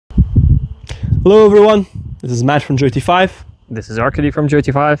Hello everyone, this is Matt from GT5. This is Arkady from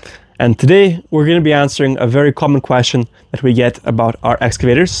GT5. And today we're going to be answering a very common question that we get about our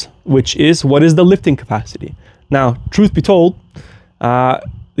excavators, which is, what is the lifting capacity? Now, truth be told, the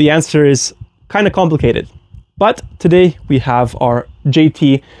answer is kind of complicated. But today we have our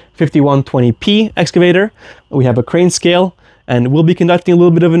JT5120P excavator, we have a crane scale, and we'll be conducting a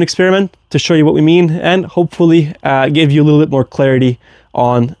little bit of an experiment to show you what we mean and hopefully give you a little bit more clarity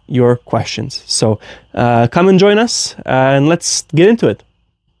on your questions. So come and join us and let's get into it.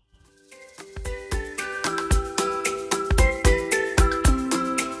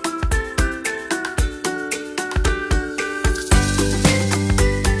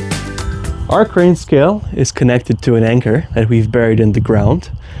 Our crane scale is connected to an anchor that we've buried in the ground.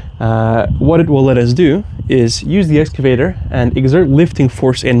 What it will let us do is use the excavator and exert lifting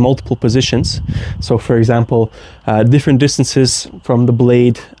force in multiple positions. So for example, different distances from the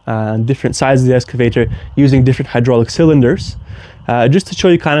blade, different sides of the excavator using different hydraulic cylinders, just to show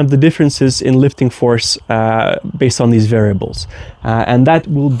you kind of the differences in lifting force based on these variables. And that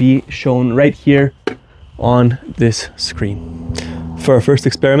will be shown right here on this screen. For our first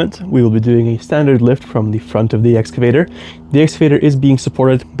experiment, we will be doing a standard lift from the front of the excavator. The excavator is being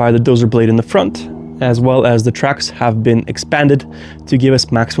supported by the dozer blade in the front, as well as the tracks have been expanded to give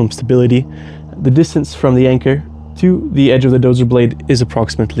us maximum stability. The distance from the anchor to the edge of the dozer blade is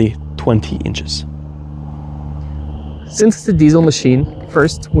approximately 20 inches. Since it's a diesel machine,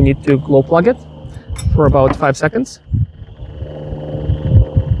 first we need to glow plug it for about 5 seconds.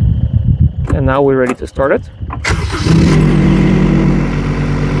 And now we're ready to start it.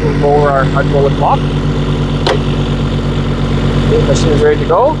 We'll lower our hydraulic lock. The machine is ready to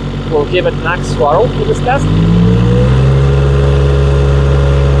go. We'll give it max throttle for this test.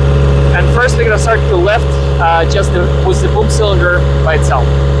 And first we're going to start to lift just with the boom cylinder by itself.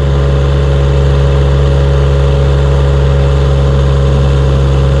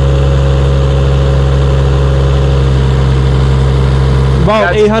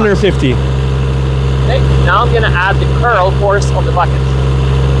 About 850. Okay, now I'm going to add the curl force on the bucket.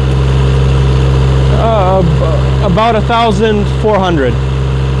 About 1,400.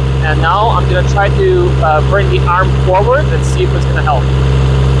 And now I'm going to try to bring the arm forward and see if it's going to help.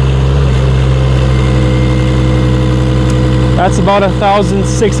 That's about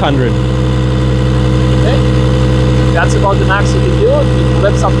 1,600. Okay, that's about the max you can do if you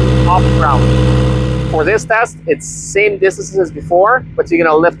lift something off the ground. For this test, it's same distances as before, but you're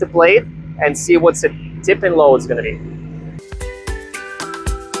going to lift the blade and see what's the tip and load is going to be.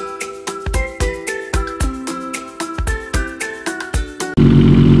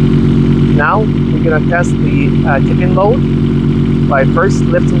 Now we're going to test the tip-in load by first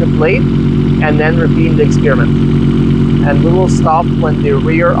lifting the blade and then repeating the experiment. And we will stop when the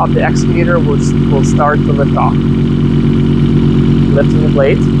rear of the excavator will start to lift off. Lifting the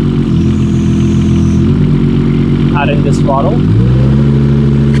blade, adding the throttle,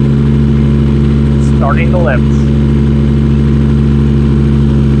 starting the lift.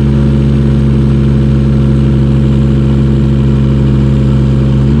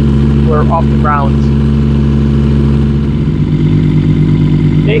 Off the ground.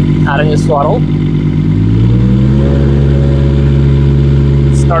 Okay, adding the throttle.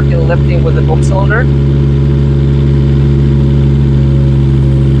 Starting lifting with the boom cylinder.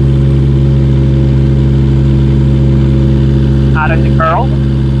 Adding the curl.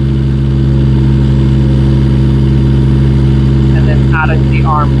 And then adding the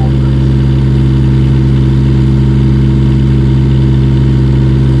arm movement.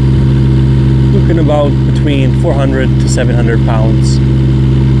 About between 400 to 700 pounds.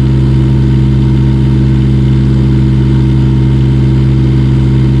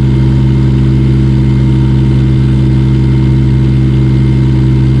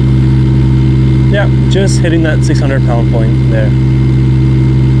 Yeah, just hitting that 600 pound point there.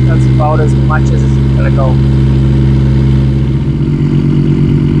 That's about as much as it's gonna go.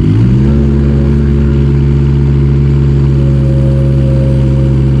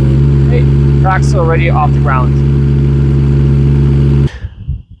 Tracks already off the ground.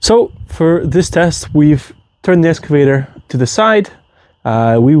 So for this test, we've turned the excavator to the side.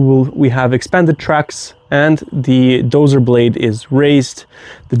 We have expanded tracks and the dozer blade is raised.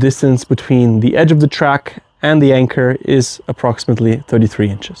 The distance between the edge of the track and the anchor is approximately 33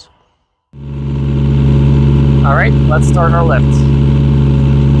 inches. All right, let's start our lift.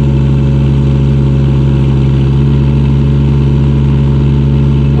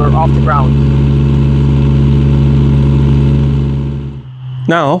 We're off the ground.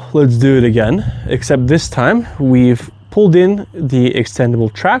 Now let's do it again, except this time we've pulled in the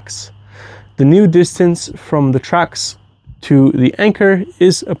extendable tracks. The new distance from the tracks to the anchor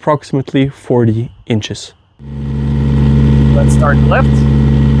is approximately 40 inches. Let's start the lift.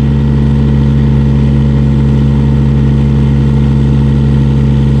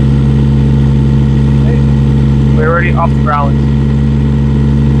 Okay. We're already off the ground.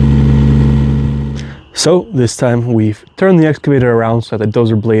 So this time we've turned the excavator around so that the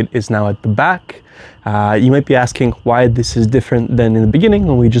dozer blade is now at the back. You might be asking why this is different than in the beginning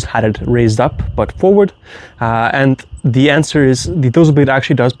when we just had it raised up but forward. And the answer is the dozer blade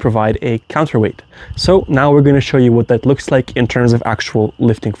actually does provide a counterweight. So now we're going to show you what that looks like in terms of actual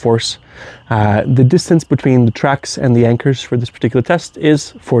lifting force. The distance between the tracks and the anchors for this particular test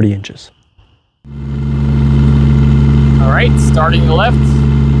is 40 inches. All right, starting the lift.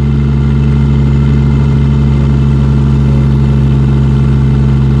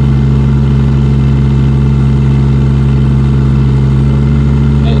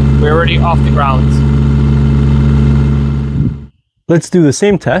 We're already off the ground. Let's do the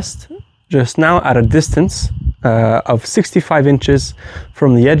same test, just now at a distance of 65 inches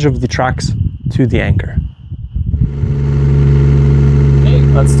from the edge of the tracks to the anchor. Okay,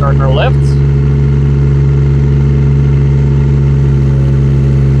 let's start our lift.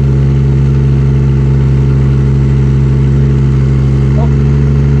 Oh,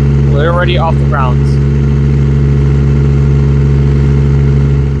 we're already off the ground.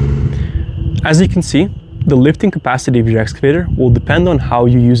 As you can see, the lifting capacity of your excavator will depend on how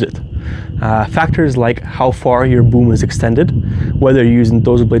you use it. Factors like how far your boom is extended, whether you're using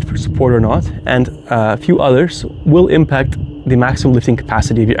the dozer blade for support or not, and a few others will impact the maximum lifting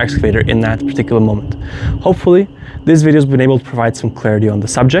capacity of your excavator in that particular moment. Hopefully, this video has been able to provide some clarity on the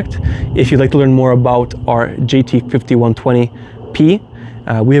subject. If you'd like to learn more about our JT5120P,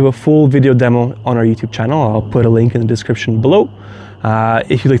 we have a full video demo on our YouTube channel. I'll put a link in the description below.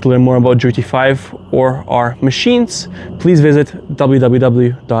 If you'd like to learn more about JT5 or our machines, please visit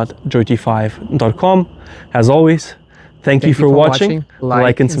www.jt5.com. As always, thank you for watching.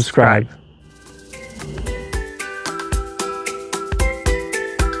 Like and subscribe.